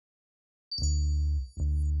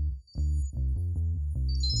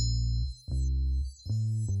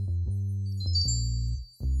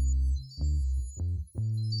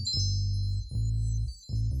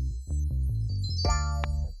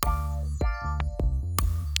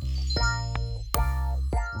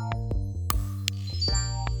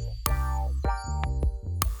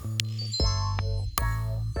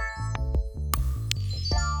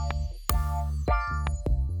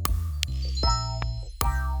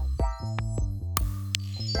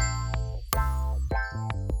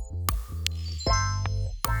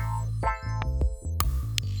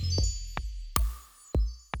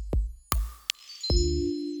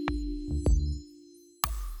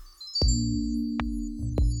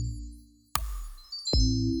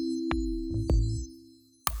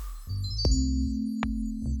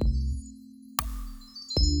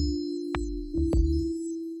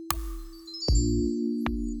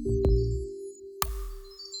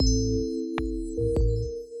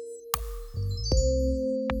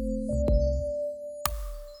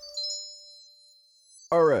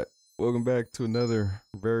All right, welcome back to another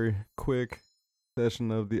very quick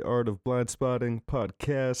session of the Art of Blind Spotting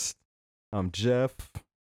podcast. I'm Jeff,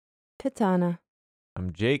 Katana.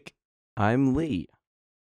 I'm Jake. I'm Lee.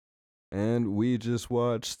 and we just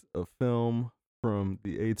watched a film from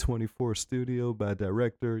the A24 studio by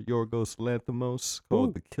director Yorgos Lanthimos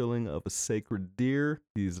called The Killing of a Sacred Deer.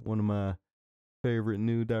 He's one of my favorite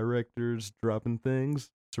new directors dropping things.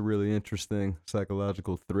 It's a really interesting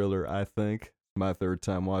psychological thriller, I think. My third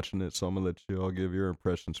time watching it, so I'm going to let you all give your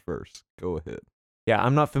impressions first. Go ahead. Yeah,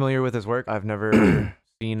 I'm not familiar with his work. I've never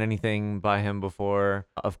seen anything by him before.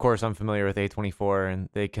 Of course, I'm familiar with A24, and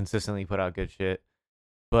they consistently put out good shit.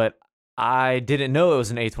 But I didn't know it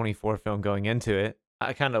was an A24 film going into it.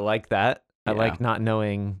 I kind of like that. I like not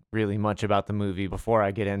knowing really much about the movie before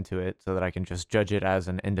I get into it so that I can just judge it as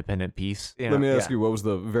an independent piece. Let me ask you, what was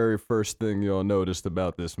the very first thing y'all noticed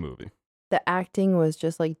about this movie? The acting was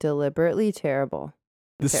just like deliberately terrible.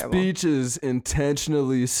 The speech is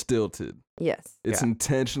intentionally stilted. Yes. It's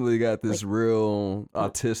intentionally got this real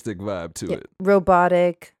autistic vibe to it.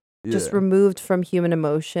 Robotic, just removed from human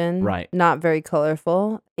emotion. Right. Not very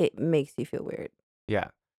colorful. It makes you feel weird. Yeah.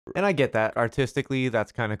 And I get that. Artistically,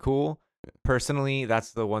 that's kind of cool. Personally,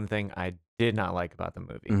 that's the one thing I did not like about the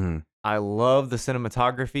movie. Mm-hmm. I love the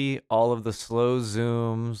cinematography, all of the slow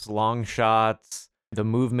zooms, long shots, the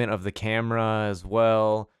movement of the camera as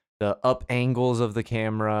well, the up angles of the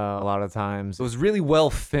camera a lot of times. It was really well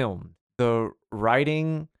filmed. The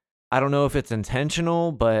writing, I don't know if it's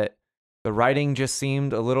intentional, but the writing just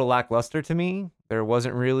seemed a little lackluster to me. There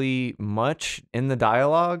wasn't really much in the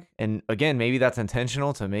dialogue. And again, maybe that's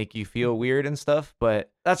intentional to make you feel weird and stuff,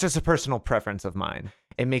 but that's just a personal preference of mine.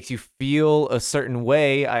 It makes you feel a certain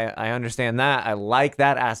way. I understand that. I like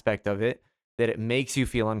that aspect of it, that it makes you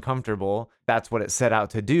feel uncomfortable. That's what it set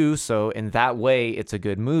out to do. So in that way, it's a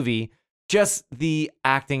good movie. Just the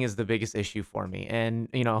acting is the biggest issue for me. And,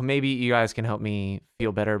 maybe you guys can help me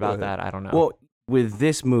feel better about that. I don't know. Well, with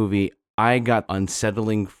this movie, I got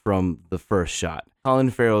unsettling from the first shot.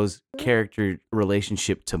 Colin Farrell's character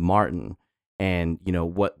relationship to Martin and,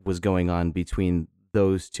 what was going on between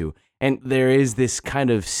those two. And there is this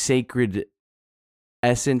kind of sacred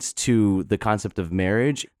essence to the concept of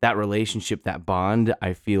marriage. That relationship, that bond,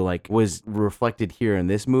 I feel like was reflected here in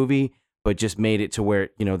this movie, but just made it to where,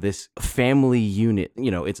 this family unit,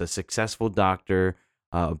 it's a successful doctor,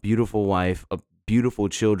 a beautiful wife, beautiful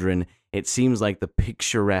children. It seems like the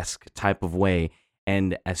picturesque type of way.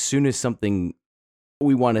 And as soon as something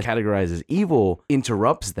we want to categorize as evil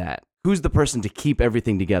interrupts that, who's the person to keep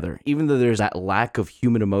everything together? Even though there's that lack of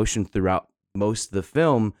human emotion throughout most of the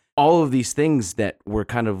film, all of these things that were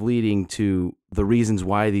kind of leading to the reasons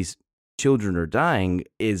why these children are dying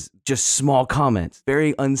is just small comments,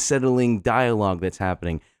 very unsettling dialogue that's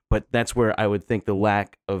happening. But that's where I would think the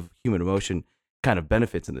lack of human emotion kind of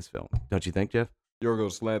benefits in this film. Don't you think, Jeff?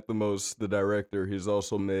 Yorgos Lanthimos, the director, he's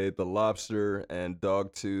also made The Lobster and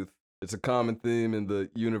Dogtooth. It's a common theme in the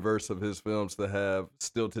universe of his films to have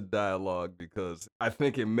stilted dialogue because I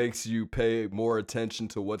think it makes you pay more attention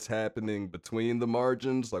to what's happening between the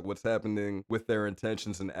margins, like what's happening with their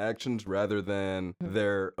intentions and actions rather than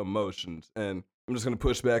their emotions. And I'm just going to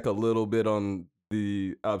push back a little bit on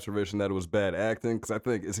the observation that it was bad acting because I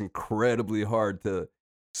think it's incredibly hard to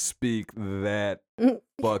speak that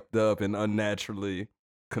fucked up and unnaturally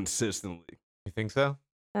consistently. You think so?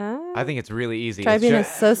 I think it's really easy. Try being a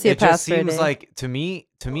sociopath. It just seems like to me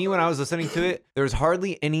when I was listening to it, there's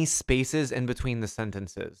hardly any spaces in between the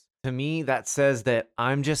sentences. To me, that says that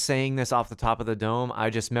I'm just saying this off the top of the dome. I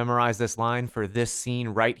just memorized this line for this scene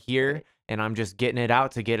right here, and I'm just getting it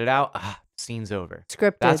out to get it out. Scene's over.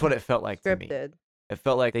 Scripted. That's what it felt like to me. Scripted. It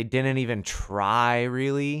felt like they didn't even try,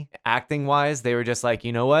 really. Acting-wise, they were just like,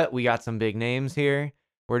 you know what? We got some big names here.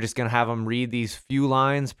 We're just going to have them read these few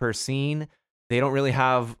lines per scene. They don't really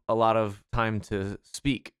have a lot of time to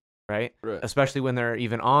speak, right? Especially when they're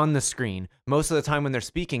even on the screen. Most of the time when they're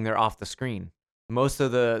speaking, they're off the screen. Most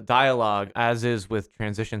of the dialogue, as is with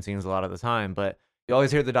transition scenes a lot of the time, but you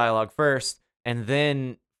always hear the dialogue first, and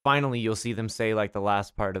then finally you'll see them say like the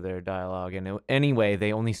last part of their dialogue. And anyway,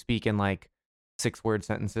 they only speak in like 6-word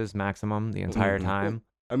sentences maximum the entire time.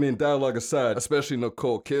 I mean, dialogue aside, especially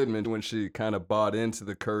Nicole Kidman, when she kind of bought into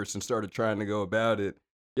the curse and started trying to go about it,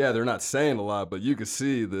 yeah, they're not saying a lot, but you could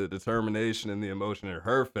see the determination and the emotion in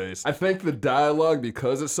her face. I think the dialogue,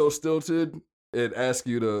 because it's so stilted, it asks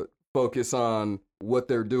you to focus on what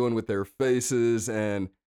they're doing with their faces and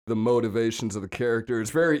the motivations of the character. It's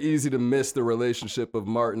very easy to miss the relationship of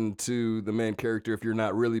Martin to the main character if you're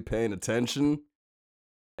not really paying attention.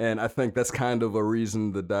 And I think that's kind of a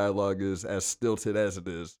reason the dialogue is as stilted as it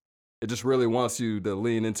is. It just really wants you to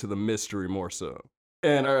lean into the mystery more so.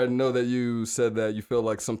 And I know that you said that you feel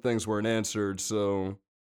like some things weren't answered, so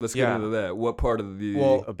let's get into that. What part of the...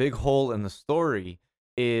 Well, a big hole in the story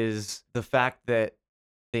is the fact that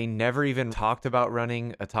they never even talked about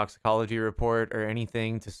running a toxicology report or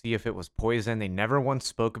anything to see if it was poison. They never once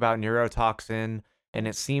spoke about neurotoxin, and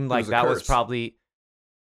it seemed like that was probably...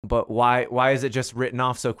 But why is it just written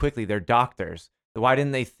off so quickly? They're doctors. Why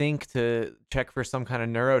didn't they think to check for some kind of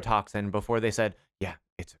neurotoxin before they said, yeah,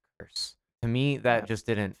 it's a curse? To me, that just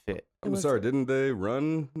didn't fit. I'm sorry, didn't they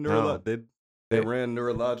run They ran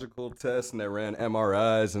neurological tests and they ran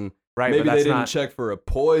MRIs and maybe they didn't check for a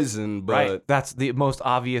poison, but that's the most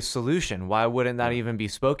obvious solution. Why wouldn't that even be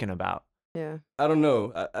spoken about? Yeah. I don't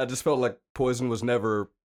know. I just felt like poison was never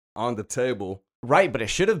on the table. Right, but it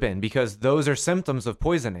should have been because those are symptoms of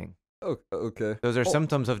poisoning. Oh, okay. Those are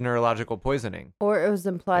symptoms of neurological poisoning. Or it was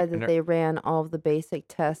implied that they ran all of the basic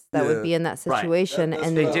tests that would be in that situation. Right.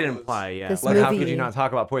 And they did imply, Like, how could you not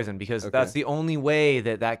talk about poison? Because that's the only way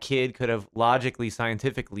that kid could have logically,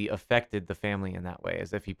 scientifically affected the family in that way,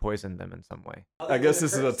 as if he poisoned them in some way. I guess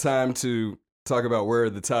this is a time to talk about where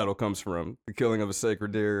the title comes from. The killing of a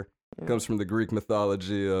sacred deer comes from the Greek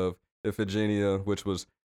mythology of Iphigenia, which was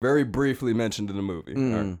very briefly mentioned in the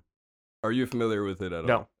movie. Are you familiar with it at all?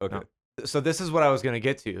 No. Okay. No. So this is what I was going to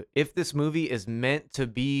get to. If this movie is meant to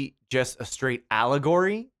be just a straight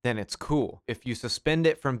allegory, then it's cool. If you suspend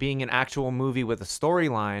it from being an actual movie with a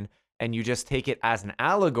storyline and you just take it as an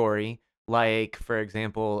allegory, like, for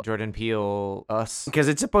example, Jordan Peele, Us. Because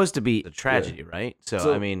it's supposed to be a tragedy, right?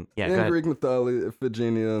 So, I mean, in Greek mythology,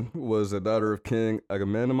 Iphigenia was a daughter of King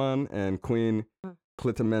Agamemnon and Queen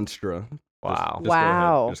Clytemnestra.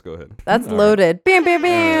 Wow. Just go ahead. That's loaded. Bam, bam,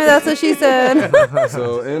 bam. That's what she said.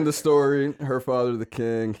 So in the story, her father, the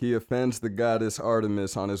king, he offends the goddess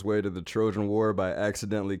Artemis on his way to the Trojan War by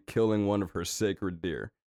accidentally killing one of her sacred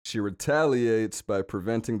deer. She retaliates by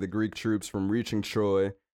preventing the Greek troops from reaching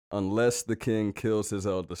Troy unless the king kills his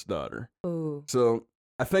eldest daughter. Ooh. So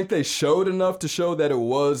I think they showed enough to show that it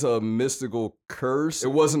was a mystical curse.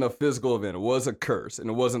 It wasn't a physical event. It was a curse, and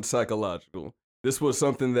it wasn't psychological. This was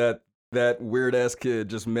something that weird-ass kid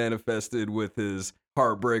just manifested with his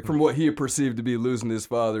heartbreak from what he perceived to be losing his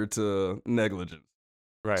father to negligence.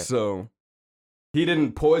 Right. So he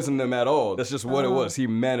didn't poison them at all. That's just what it was. He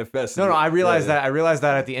manifested. No, I realized that. I realized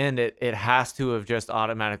that at the end, it has to have just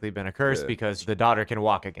automatically been a curse because the daughter can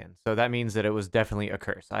walk again. So that means that it was definitely a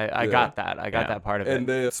curse. I got that. I got that part of it. And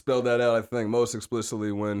they spelled that out, I think, most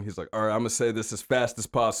explicitly when he's like, all right, I'm going to say this as fast as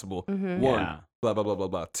possible. Mm-hmm. One, blah, blah, blah, blah,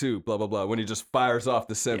 blah. Two, blah, blah, blah. When he just fires off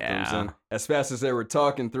the symptoms. And as fast as they were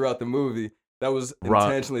talking throughout the movie, that was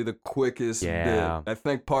intentionally the quickest bit. I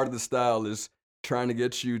think part of the style is trying to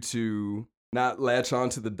get you to not latch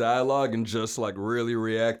onto the dialogue and just like really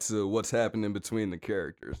react to what's happening between the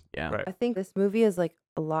characters. Yeah. Right. I think this movie is like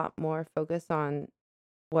a lot more focused on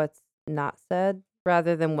what's not said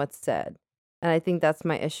rather than what's said. And I think that's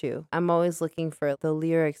my issue. I'm always looking for the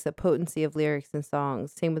lyrics, the potency of lyrics and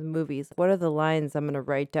songs. Same with movies. What are the lines I'm going to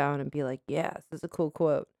write down and be like, yeah, this is a cool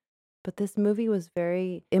quote. But this movie was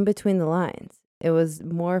very in between the lines. It was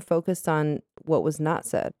more focused on what was not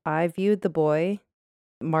said. I viewed the boy,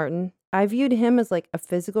 Martin, I viewed him as like a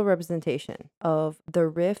physical representation of the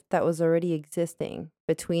rift that was already existing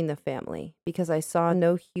between the family because I saw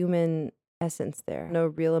no human essence there, no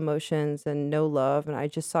real emotions and no love. And I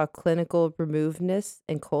just saw clinical removedness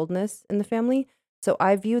and coldness in the family. So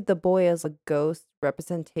I viewed the boy as a ghost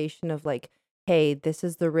representation of like, hey, this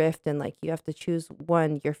is the rift. And like, you have to choose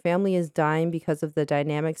one. Your family is dying because of the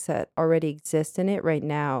dynamics that already exist in it right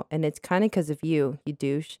now. And it's kind of because of you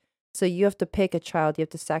douche. So you have to pick a child, you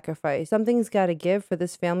have to sacrifice. Something's got to give for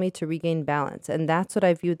this family to regain balance. And that's what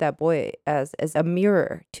I viewed that boy as a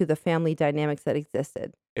mirror to the family dynamics that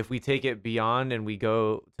existed. If we take it beyond and we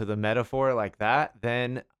go to the metaphor like that,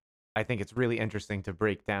 then I think it's really interesting to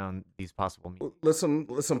break down these possible meanings. Let's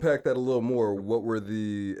unpack that a little more. What were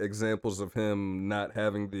the examples of him not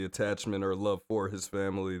having the attachment or love for his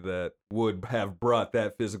family that would have brought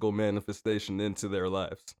that physical manifestation into their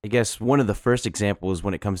lives? I guess one of the first examples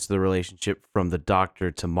when it comes to the relationship from the doctor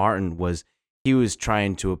to Martin was he was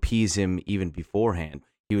trying to appease him even beforehand.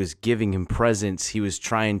 He was giving him presents. He was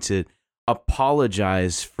trying to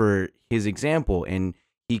apologize for his example, and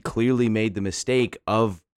he clearly made the mistake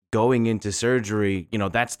of going into surgery. You know,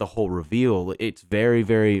 that's the whole reveal. It's very,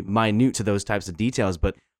 very minute to those types of details,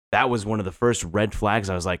 but that was one of the first red flags.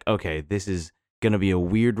 I was like, okay, this is going to be a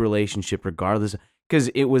weird relationship regardless, because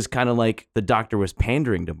it was kind of like the doctor was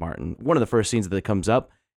pandering to Martin. One of the first scenes that comes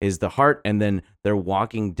up is the heart, and then they're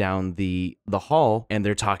walking down the hall, and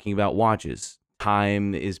they're talking about watches.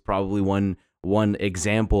 time is probably one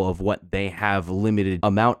example of what they have limited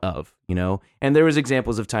amount of, and there was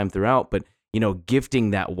examples of time throughout, but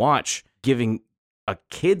gifting that watch, giving a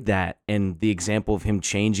kid that, and the example of him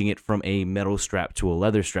changing it from a metal strap to a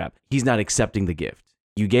leather strap, he's not accepting the gift.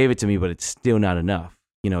 You gave it to me, but it's still not enough.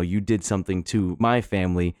 You did something to my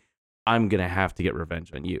family. I'm going to have to get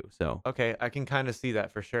revenge on you. So, Okay, I can kind of see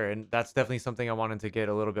that for sure. And that's definitely something I wanted to get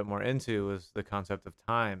a little bit more into, was the concept of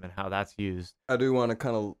time and how that's used. I do want to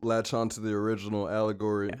kind of latch on to the original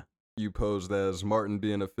allegory Yeah. you posed as Martin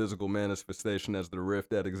being a physical manifestation as the rift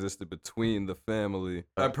that existed between the family.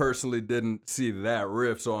 I personally didn't see that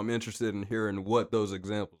rift, so I'm interested in hearing what those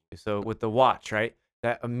examples. So with the watch, right?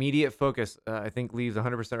 That immediate focus, I think Lee's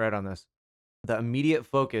 100% right on this. The immediate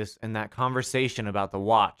focus and that conversation about the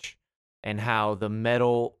watch and how the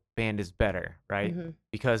metal band is better, right? Mhm.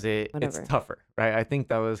 Because it's Whatever. tougher, right? I think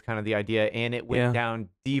that was kind of the idea, and it went Yeah. down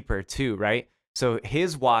deeper too, right? So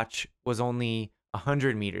his watch was only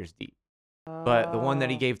 100 meters deep, but the one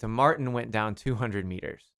that he Oh. gave to Martin went down 200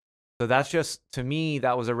 meters. So that's just, to me,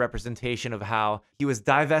 that was a representation of how he was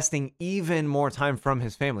divesting even more time from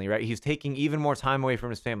his family, right? He's taking even more time away from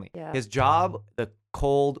his family. Yeah. His job, the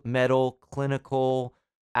cold, metal, clinical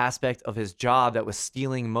aspect of his job that was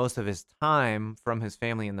stealing most of his time from his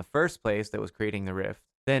family in the first place, that was creating the rift.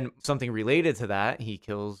 Then something related to that, he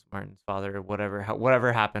kills Martin's father,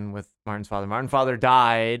 whatever happened with Martin's father. Martin's father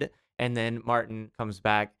died, and then Martin comes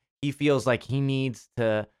back. He feels like he needs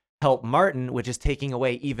to help Martin, which is taking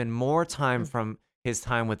away even more time from his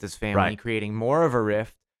time with his family, Right. creating more of a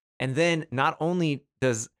rift. And then not only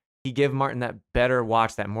does he give Martin that better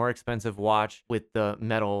watch, that more expensive watch with the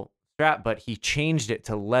metal strap, but he changed it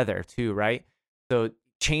to leather too, right? So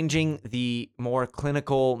changing the more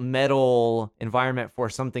clinical metal environment for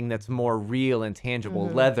something that's more real and tangible.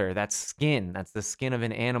 Mhm. Leather, that's skin. That's the skin of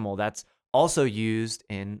an animal. That's also used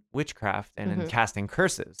in witchcraft and in Mhm. casting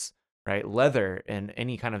curses, right? Leather and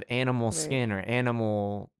any kind of animal Right. skin or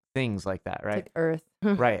animal things like that, It's right? like Earth.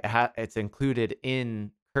 Right. It's included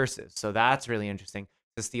in curses. So that's really interesting,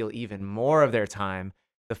 to steal even more of their time.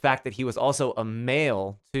 The fact that he was also a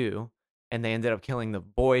male too, and they ended up killing the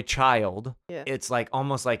boy child. Yeah. It's like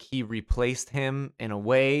almost like he replaced him in a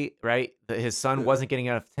way, right? That his son wasn't getting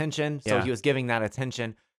enough attention, so Yeah. he was giving that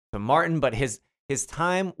attention to Martin, but his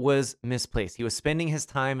time was misplaced. He was spending his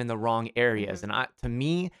time in the wrong areas. Mhm. And to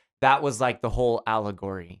me, that was like the whole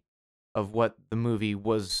allegory of what the movie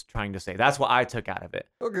was trying to say. That's what I took out of it.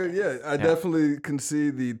 Okay, yeah, I definitely can see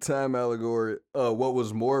the time allegory. What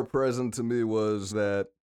was more present to me was that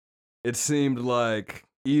it seemed like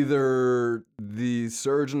either the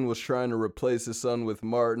surgeon was trying to replace his son with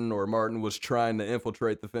Martin, or Martin was trying to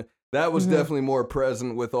infiltrate the family. That was Mhm. definitely more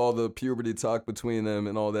present with all the puberty talk between them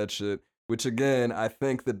and all that shit. Which again, I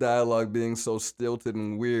think the dialogue being so stilted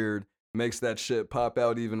and weird makes that shit pop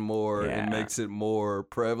out even more and Yeah. makes it more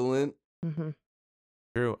prevalent. Mhm.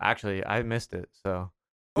 True. Actually, I missed it. So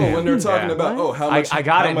Oh, when they're talking Yeah. about, What? how I- much I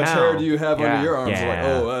got how it much now. hair do you have Yeah. under your arms? Like,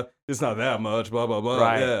 Yeah. it's not that much, blah blah blah.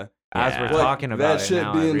 Right. Yeah. as Yeah. we're Like, talking about that it shit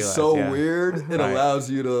now, I being realize, so yeah. weird, it Right. allows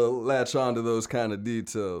you to latch on to those kind of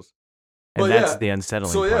details. And But that's yeah, the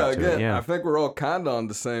unsettling So yeah, part to again, it. Yeah. I think we're all kind of on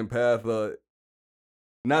the same path.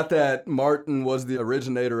 Not that Martin was the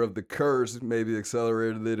originator of the curse, maybe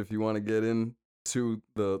accelerated it if you want to get into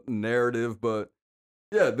the narrative, but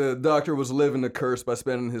yeah, the doctor was living the curse by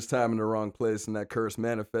spending his time in the wrong place, and that curse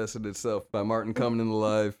manifested itself by Martin coming into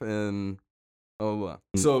life and wow.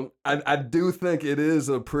 So I do think it is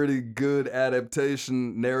a pretty good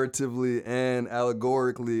adaptation narratively and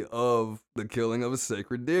allegorically of the killing of a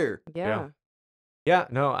sacred deer. Yeah. Yeah,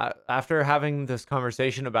 no, after having this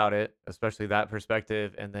conversation about it, especially that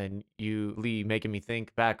perspective, and then you, Lee, making me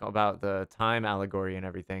think back about the time allegory and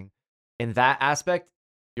everything, in that aspect,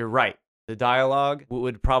 you're right. The dialogue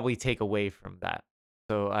would probably take away from that.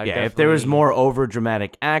 So I Yeah, if there was definitely- more over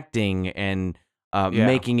dramatic acting and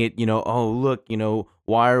making it, oh, look,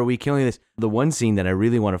 why are we killing this? The one scene that I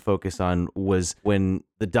really want to focus on was when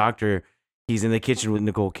the doctor, he's in the kitchen with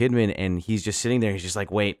Nicole Kidman, and he's just sitting there. He's just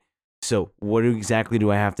like, wait, so what exactly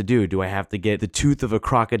do I have to do? Do I have to get the tooth of a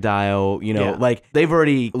crocodile? Yeah. Like they've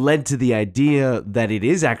already led to the idea that it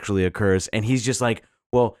is actually a curse. And he's just like,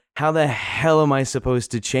 well, how the hell am I supposed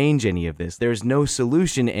to change any of this? There's no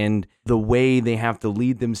solution. And the way they have to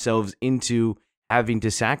lead themselves into having to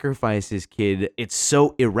sacrifice his kid, it's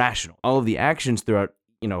so irrational. All of the actions throughout,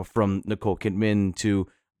 from Nicole Kidman to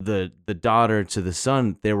the daughter to the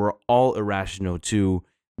son, they were all irrational to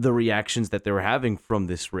the reactions that they were having from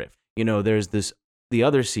this rift. There's the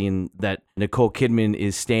other scene that Nicole Kidman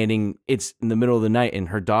is standing, it's in the middle of the night, and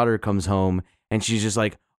her daughter comes home, and she's just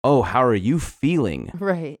like, oh, how are you feeling?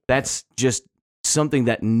 Right. That's just something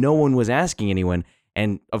that no one was asking anyone.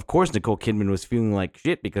 And of course, Nicole Kidman was feeling like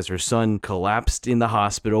shit because her son collapsed in the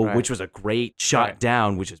hospital, Right. which was a great shot Right.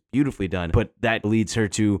 down, which is beautifully done. But that leads her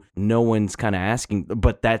to no one's kind of asking.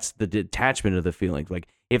 But that's the detachment of the feelings. Like,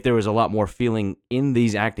 if there was a lot more feeling in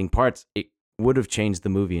these acting parts, it would have changed the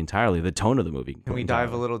movie entirely, the tone of the movie. Can we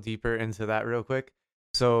dive a little deeper into that real quick?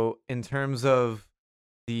 So, in terms of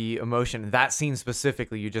the emotion, that scene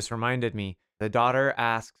specifically, you just reminded me. The daughter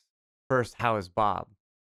asks first, "How is Bob?"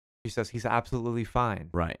 She says, "He's absolutely fine."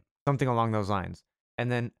 Right. Something along those lines.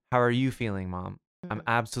 And then, "How are you feeling, Mom?" "I'm Mhm.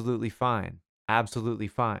 absolutely fine. Absolutely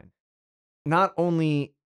fine." Not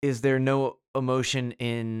only is there no emotion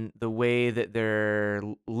in the way that they're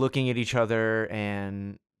looking at each other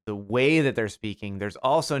and the way that they're speaking, there's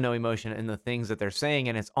also no emotion in the things that they're saying.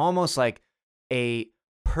 And it's almost like a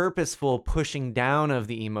purposeful pushing down of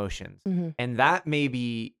the emotions. Mhm. And that may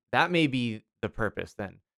be the purpose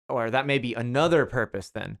then, or that may be another purpose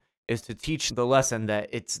then, is to teach the lesson that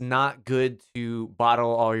it's not good to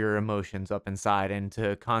bottle all your emotions up inside and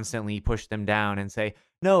to constantly push them down and say,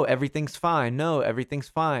 "No, everything's fine. No, everything's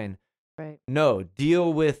fine." Right. No,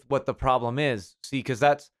 deal with what the problem is. See, because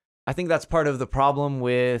I think that's part of the problem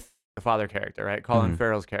with the father character, right? Colin Mhm.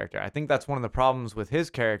 Farrell's character. I think that's one of the problems with his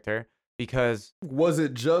character because Was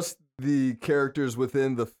it just the characters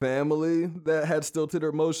within the family that had stilted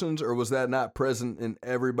emotions, or was that not present in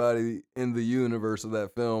everybody in the universe of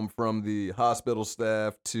that film, from the hospital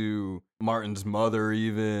staff to Martin's mother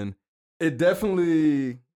even? It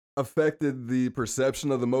definitely affected the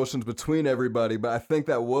perception of the emotions between everybody, but I think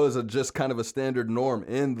that was just kind of a standard norm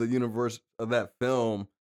in the universe of that film,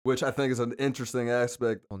 which I think is an interesting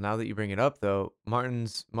aspect. well, now that you bring it up, though,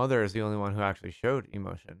 Martin's mother is the only one who actually showed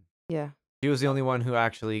emotion. Yeah. She was the only one who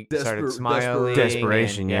actually started Desper- smiling.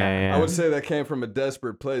 Desperation, and- yeah. I would say that came from a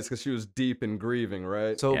desperate place because she was deep in grieving,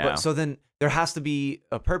 right? So, Yeah. so then there has to be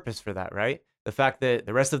a purpose for that, right? The fact that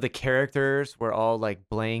the rest of the characters were all like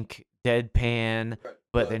blank, deadpan,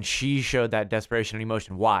 but then she showed that desperation and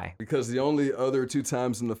emotion. Why? Because the only other two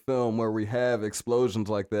times in the film where we have explosions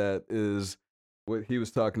like that is what he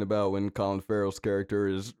was talking about when Colin Farrell's character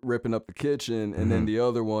is ripping up the kitchen, and then Mhm. the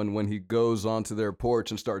other one when he goes onto their porch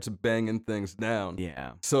and starts banging things down.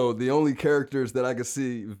 Yeah. So the only characters that I could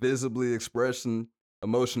see visibly expressing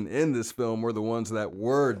emotion in this film were the ones that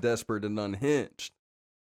were desperate and unhinged.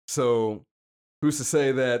 So who's to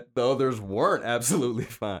say that the others weren't absolutely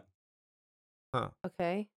fine?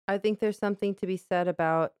 Okay. I think there's something to be said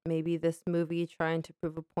about maybe this movie trying to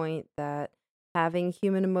prove a point that having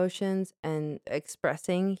human emotions and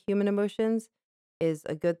expressing human emotions is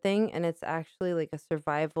a good thing. And it's actually like a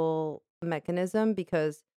survival mechanism,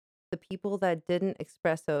 because the people that didn't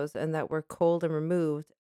express those and that were cold and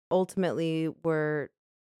removed ultimately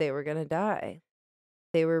they were going to die.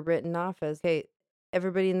 They were written off as, okay,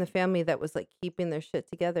 everybody in the family that was like keeping their shit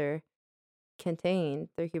together contained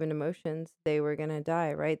their human emotions, they were gonna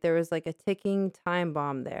die, right? There was like a ticking time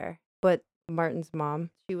bomb there. But Martin's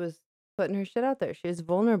mom, she was putting her shit out there. She was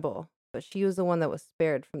vulnerable, but she was the one that was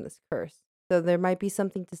spared from this curse. So there might be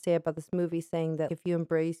something to say about this movie saying that if you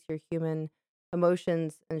embrace your human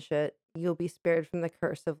emotions and shit, you'll be spared from the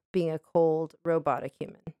curse of being a cold, robotic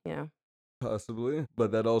human, you know? Possibly.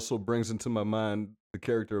 But that also brings into my mind the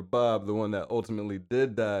character of Bob, the one that ultimately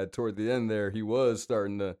did die toward the end there. He was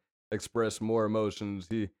starting to express more emotions.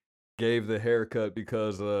 He gave the haircut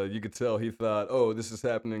because you could tell he thought, oh, this is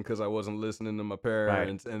happening because I wasn't listening to my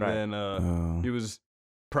parents. And right. then Oh. he was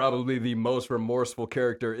probably the most remorseful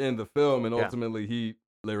character in the film. And Yeah. ultimately, he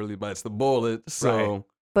literally bites the bullet. So. Right.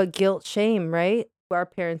 But guilt, shame, right? Our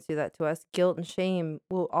parents do that to us. Guilt and shame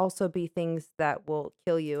will also be things that will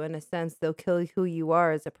kill you. In a sense, they'll kill who you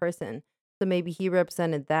are as a person. So maybe he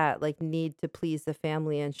represented that, like, need to please the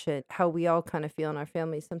family and shit. How we all kind of feel in our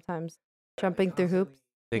families sometimes, jumping through hoops.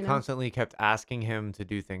 They you know? constantly kept asking him to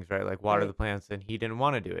do things, right? Like water Right. the plants, and he didn't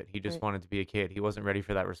want to do it. He just Right. wanted to be a kid. He wasn't ready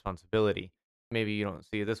for that responsibility. Maybe you don't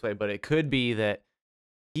see it this way, but it could be that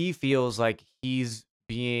he feels like he's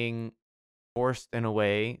being forced in a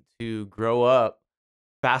way to grow up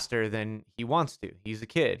faster than he wants to. He's a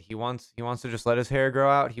kid. He wants to just let his hair grow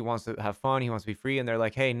out. He wants to have fun. He wants to be free. And they're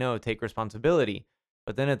like, hey, no, take responsibility.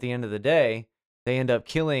 But then at the end of the day, they end up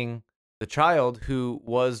killing the child who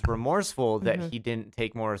was remorseful that Mhm. he didn't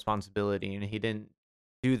take more responsibility and he didn't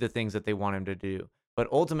do the things that they want him to do. But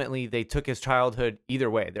ultimately, they took his childhood either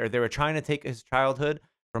way. They were trying to take his childhood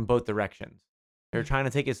from both directions. They were trying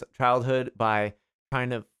to take his childhood by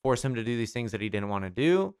trying to force him to do these things that he didn't want to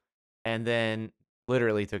do, and then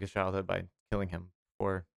literally took his childhood by killing him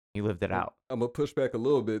before he lived it out. I'm gonna push back a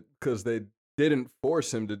little bit because they didn't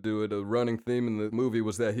force him to do it. A running theme in the movie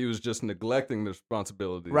was that he was just neglecting the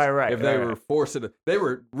responsibilities. Right. If they right, were forced to, they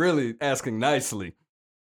were really asking nicely.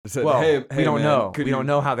 They said, well, hey, we don't man, know. could We you-" don't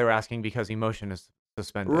know how they were asking because emotion is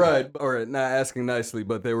suspended. Right, or not asking nicely,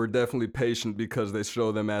 but they were definitely patient because they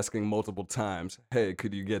show them asking multiple times, hey,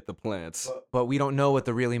 could you get the plants? But we don't know what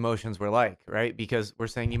the real emotions were like, right? Because we're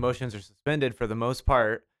saying emotions are suspended for the most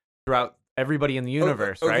part throughout everybody in the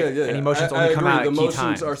universe, right? Okay, yeah, And yeah. emotions I only come agree. out The at key emotions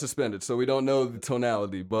times. are suspended, so we don't know the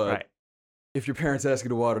tonality, but Right. if your parents ask you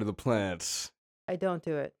to water the plants, I don't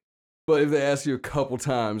do it. but if they ask you a couple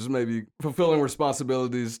times, maybe fulfilling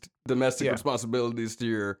responsibilities, domestic Yeah. responsibilities to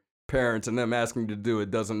your parents and them asking you to do it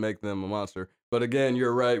doesn't make them a monster. But again,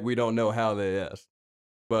 you're right, we don't know how they asked.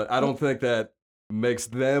 But I don't think that makes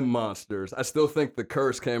them monsters. I still think the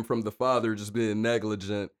curse came from the father just being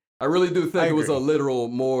negligent. I really do think it was a agree. literal,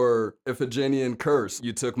 more Iphigenian curse.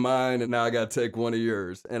 You took mine, and now I got to take one of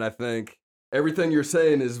yours. And I think everything you're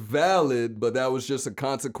saying is valid, but that was just a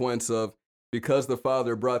consequence of because the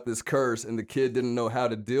father brought this curse and the kid didn't know how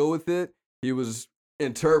to deal with it, he was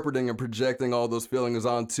interpreting and projecting all those feelings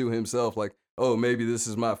onto himself, like, oh, maybe this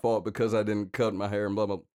is my fault because I didn't cut my hair and blah,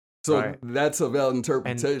 blah. So Right. that's a valid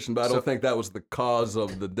interpretation, but I so- don't think that was the cause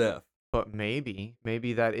of the death. But maybe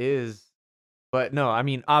that is. But no, I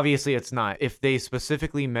mean, obviously it's not. If they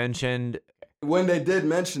specifically mentioned, When they did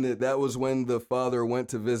mention it, that was when the father went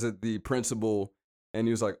to visit the principal and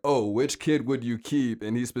he was like, oh, which kid would you keep?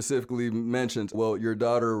 And he specifically mentioned, well, your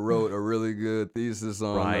daughter wrote a really good thesis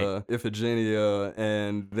on Right. Iphigenia.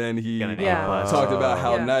 And then he Gonna name Yeah. us. talked about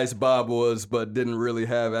how Yeah. nice Bob was, but didn't really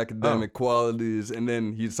have academic qualities. And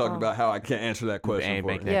then he's talking Oh. about how I can't answer that question Ain't for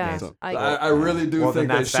making you. that Yeah, case. So, I- I really do Well, think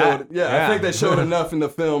then they that's showed. that. Yeah, I think Yeah. they showed enough in the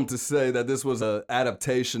film to say that this was an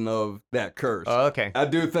adaptation of that curse. oh, okay. I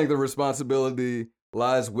do think the responsibility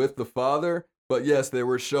lies with the father, but yes, they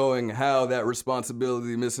were showing how that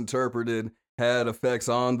responsibility misinterpreted had effects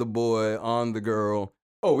on the boy, on the girl.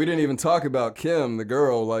 Oh, we didn't even talk about Kim, the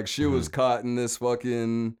girl. Like, she was caught in this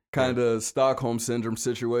fucking kind of Stockholm syndrome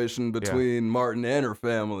situation between Martin and her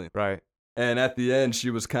family. Right. And at the end,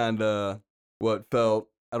 she was kind of what felt,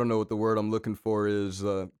 I don't know what the word I'm looking for is,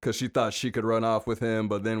 because she thought she could run off with him,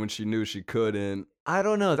 but then when she knew she couldn't. I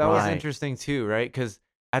don't know. That was Right. interesting too, right? Because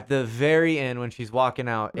at the very end, when she's walking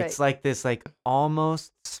out, it's Right. like this, like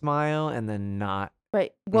almost smile and then not.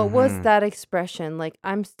 Right. What was Mhm. that expression? Like,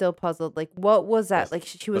 I'm still puzzled. Like, what was that? Like,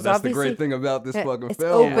 she But was that's obviously. the great thing about this Yeah, fucking it's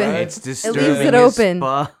film, open. right? It's It disturbing. leaves it as open.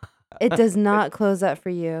 fuck. It does not close that for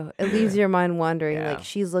you. It leaves your mind wondering. Yeah. Like,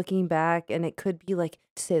 she's looking back, and it could be like,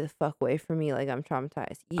 "Stay the fuck away from me." Like, I'm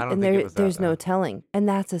traumatized. I don't and think it was that, there's no though. telling, and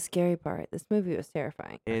that's a scary part. This movie was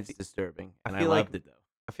terrifying. It's disturbing, and I feel like- loved it though.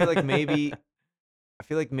 I feel like maybe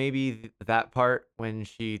that part when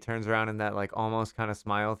she turns around and that like almost kind of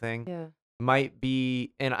smile thing Yeah. might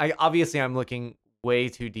be, and I'm looking way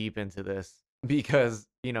too deep into this because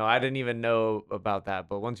I didn't even know about that.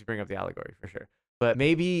 But once you bring up the allegory, for sure. But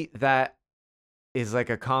maybe that is like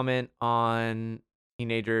a comment on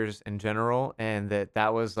teenagers in general, and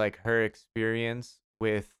that was like her experience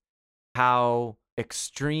with how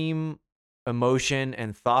extreme emotion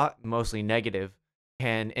and thought, mostly negative,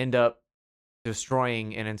 can end up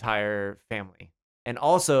destroying an entire family. And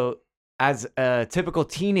also, as a typical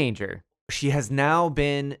teenager, she has now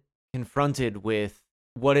been confronted with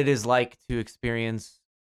what it is like to experience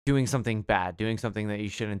doing something bad, doing something that you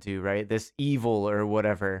shouldn't do, right? This evil or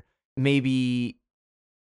whatever, maybe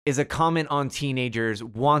is a comment on teenagers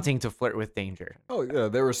wanting to flirt with danger. Oh, yeah,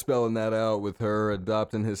 they were spelling that out with her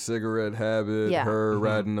adopting his cigarette habit, Yeah. her Mhm.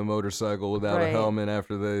 riding a motorcycle without a Right. helmet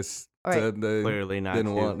after they Right. said they Clearly not.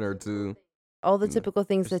 didn't to. want her to. All the Yeah. typical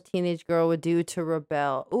things a teenage girl would do to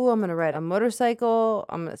rebel. Ooh, I'm gonna ride a motorcycle.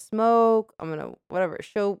 I'm gonna smoke. I'm gonna whatever.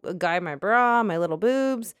 Show a guy my bra, my little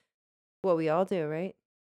boobs. What we all do, right?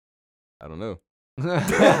 I don't know.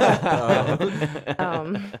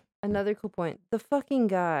 Another cool point. The fucking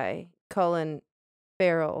guy, Colin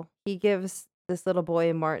Farrell, he gives this little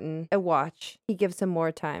boy, Martin, a watch. He gives him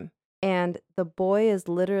more time. And the boy is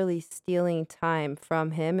literally stealing time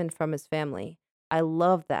from him and from his family. I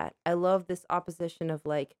love that. I love this opposition of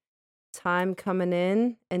like time coming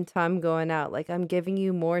in and time going out. Like, I'm giving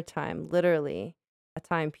you more time, literally a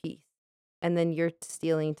timepiece. And then you're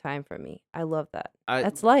stealing time from me. I love that.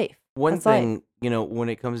 That's life. One That's life. thing, when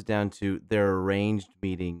it comes down to their arranged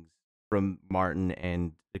meetings from Martin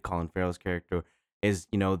and Colin Farrell's character, is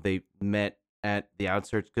they met at the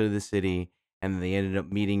outskirts of the city, and they ended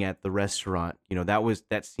up meeting at the restaurant.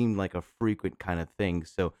 That seemed like a frequent kind of thing.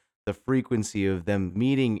 So the frequency of them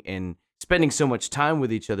meeting and spending so much time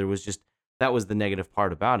with each other was just That was the negative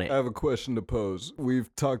part about I it. have a question to pose.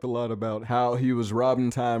 We've talked a lot about how he was robbing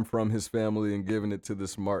time from his family and giving it to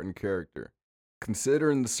this Martin character.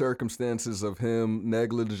 Considering the circumstances of him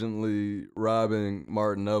negligently robbing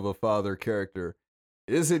Martin of a father character,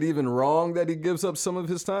 is it even wrong that he gives up some of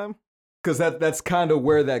his time? Because that's kind of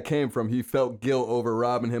where that came from. He felt guilt over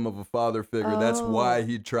robbing him of a father figure. That's why Oh.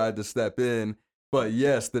 he tried to step in. But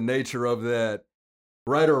yes, the nature of that,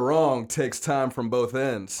 right or wrong, takes time from both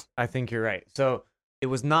ends. I think you're right. So it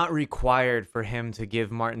was not required for him to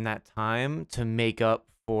give Martin that time to make up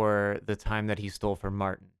for the time that he stole from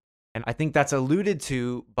Martin. And I think that's alluded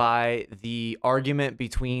to by the argument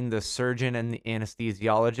between the surgeon and the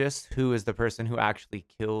anesthesiologist, who is the person who actually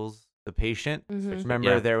kills the patient. Mhm. Remember,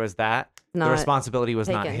 Yeah. there was that. The Not responsibility was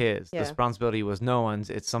not taken. his. The Yeah. responsibility was no one's.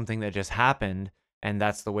 It's something that just happened, and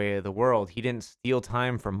that's the way of the world. He didn't steal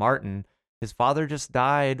time from Martin. His father just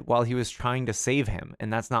died while he was trying to save him,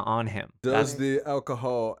 and that's not on him. Does the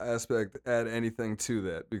alcohol aspect add anything to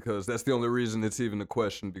that? Because that's the only reason it's even a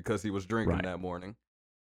question, because he was drinking Right. that morning.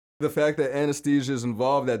 The fact that anesthesia is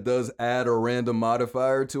involved, that does add a random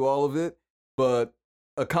modifier to all of it, but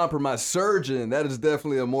a compromised surgeon, that is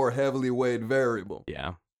definitely a more heavily weighed variable.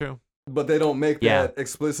 Yeah. But they don't make Yeah. that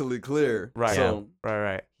explicitly clear. Right. So,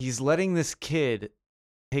 Right. He's letting this kid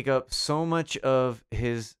take up so much of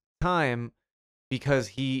his time because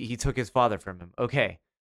he took his father from him. Okay.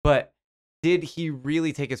 But did he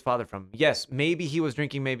really take his father from him? Yes, maybe he was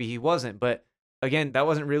drinking, maybe he wasn't. But again, that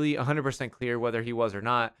wasn't really 100% clear whether he was or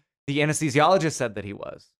not. The anesthesiologist said that he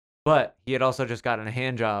was, but he had also just gotten a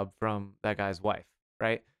hand job from that guy's wife,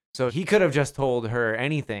 right? So he could have just told her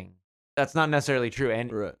anything. That's not necessarily true.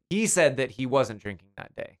 And right. he said that he wasn't drinking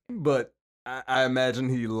that day. But I imagine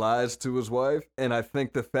he lies to his wife, and I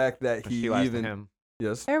think the fact that But he she lies even to him.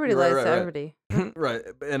 yes, Everybody lies to everybody. right.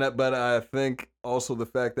 But I think also the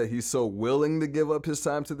fact that he's so willing to give up his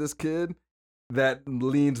time to this kid, that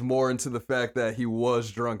leans more into the fact that he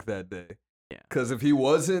was drunk that day. Yeah. Because if he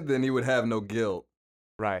wasn't, then he would have no guilt,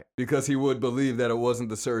 Right. because he would believe that it wasn't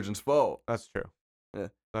the surgeon's fault. That's true. Yeah.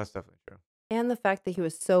 That's definitely true. And the fact that he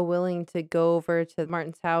was so willing to go over to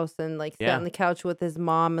Martin's house and like sit Yeah. on the couch with his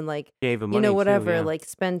mom and like, Gave him you money know, too, whatever, yeah. like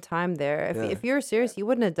spend time there. If Yeah. if you were serious, you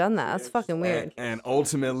wouldn't have done that. That's fucking weird. And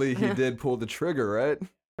ultimately, he did pull the trigger, right?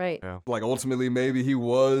 Right. Yeah. Like ultimately, maybe he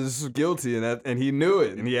was guilty, and he knew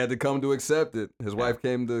it, and he had to come to accept it. His wife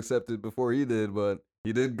came to accept it before he did, but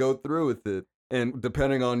he did go through with it. And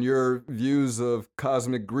depending on your views of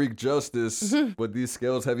cosmic Greek justice, would these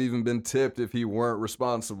scales have even been tipped if he weren't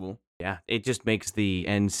responsible? Yeah, it just makes the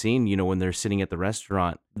end scene, when they're sitting at the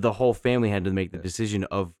restaurant, the whole family had to make the decision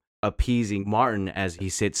of appeasing Martin as he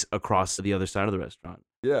sits across to the other side of the restaurant.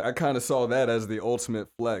 Yeah, I kind of saw that as the ultimate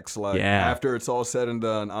flex. Like, Yeah. after it's all said and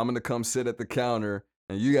done, I'm going to come sit at the counter,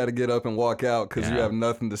 and you got to get up and walk out because you Yeah. have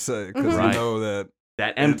nothing to say, because Right. you know that.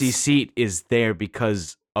 That empty It's- seat is there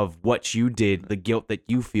because of what you did, the guilt that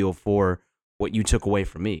you feel for what you took away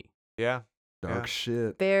from me. Yeah. Dark Yeah.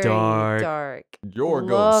 shit. Very Dark. dark. Yorgos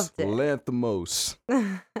Loved it. Lanthimos.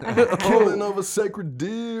 Killing of a sacred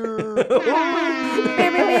deer.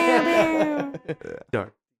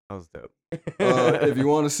 Dark. That was dope. If you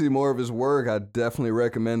want to see more of his work, I definitely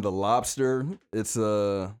recommend The Lobster. It's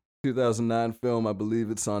a 2009 film. I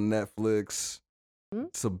believe it's on Netflix. Hmm?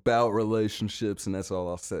 It's about relationships, and that's all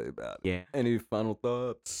I'll say about it. Yeah. Any final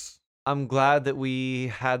thoughts? I'm glad that we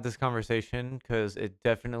had this conversation because it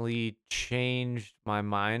definitely changed my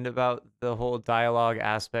mind about the whole dialogue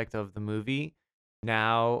aspect of the movie.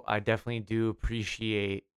 Now I definitely do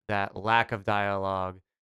appreciate that lack of dialogue,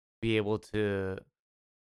 be able to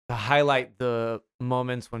highlight the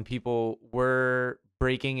moments when people were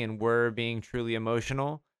breaking and were being truly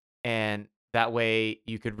emotional, and that way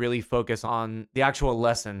you could really focus on the actual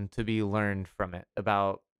lesson to be learned from it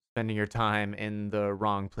about spending your time in the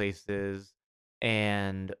wrong places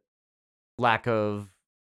and lack of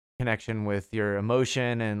connection with your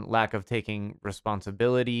emotion and lack of taking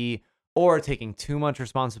responsibility or taking too much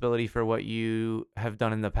responsibility for what you have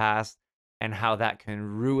done in the past, and how that can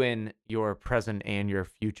ruin your present and your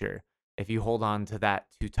future if you hold on to that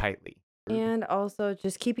too tightly. And also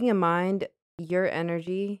just keeping in mind your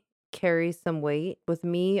energy carries some weight. With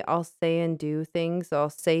me, I'll say and do things. I'll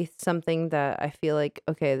say something that I feel like,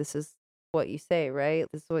 okay, this is what you say, right?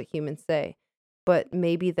 This is what humans say. But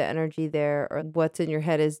maybe the energy there or what's in your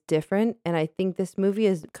head is different. And I think this movie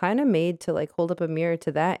is kind of made to like hold up a mirror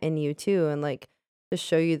to that in you too, and like to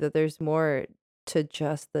show you that there's more to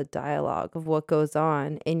just the dialogue of what goes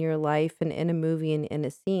on in your life and in a movie and in a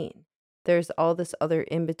scene. There's all this other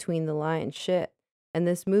in between the line shit And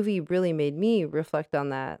this movie really made me reflect on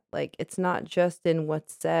that. Like, it's not just in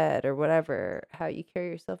what's said or whatever, how you carry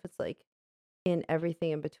yourself. It's like in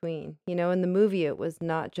everything in between. You know, in the movie, it was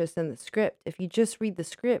not just in the script. If you just read the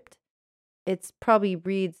script, it's probably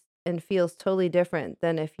reads and feels totally different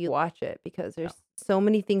than if you watch it, because there's so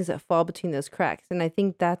many things that fall between those cracks. And I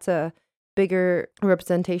think that's a bigger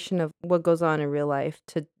representation of what goes on in real life,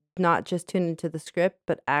 to not just tune into the script,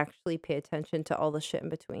 but actually pay attention to all the shit in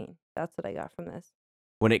between. That's what I got from this.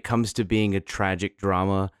 When it comes to being a tragic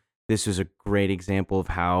drama, this was a great example of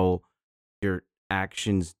how your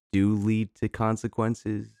actions do lead to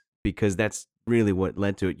consequences, because that's really what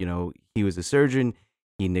led to it. You know, he was a surgeon.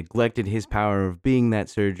 He neglected his power of being that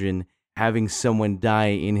surgeon. Having someone die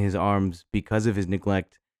in his arms because of his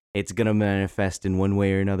neglect, it's going to manifest in one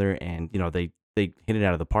way or another. And, you know, they hit it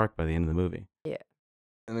out of the park by the end of the movie. Yeah.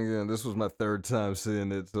 And again, this was my third time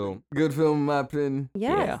seeing it, so good film in my opinion.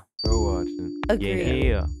 Yes. Go watch it. Agreed.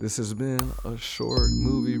 Yeah. This has been a short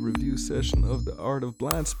movie review session of The Art of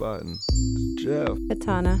Blind Spotting. Jeff.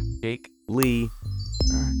 Katana. Jake. Lee.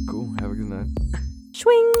 All right, cool. Have a good night.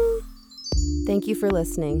 Swing! Thank you for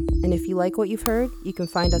listening. And if you like what you've heard, you can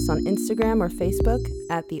find us on Instagram or Facebook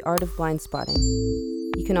at The Art of Blind Spotting.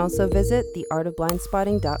 You can also visit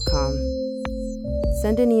theartofblindspotting.com.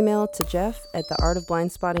 Send an email to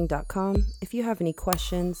jeff@theartofblindspotting.com if you have any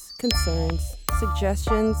questions, concerns,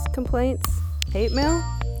 suggestions, complaints, hate mail,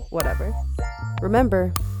 whatever.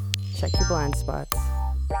 Remember, check your blind spots.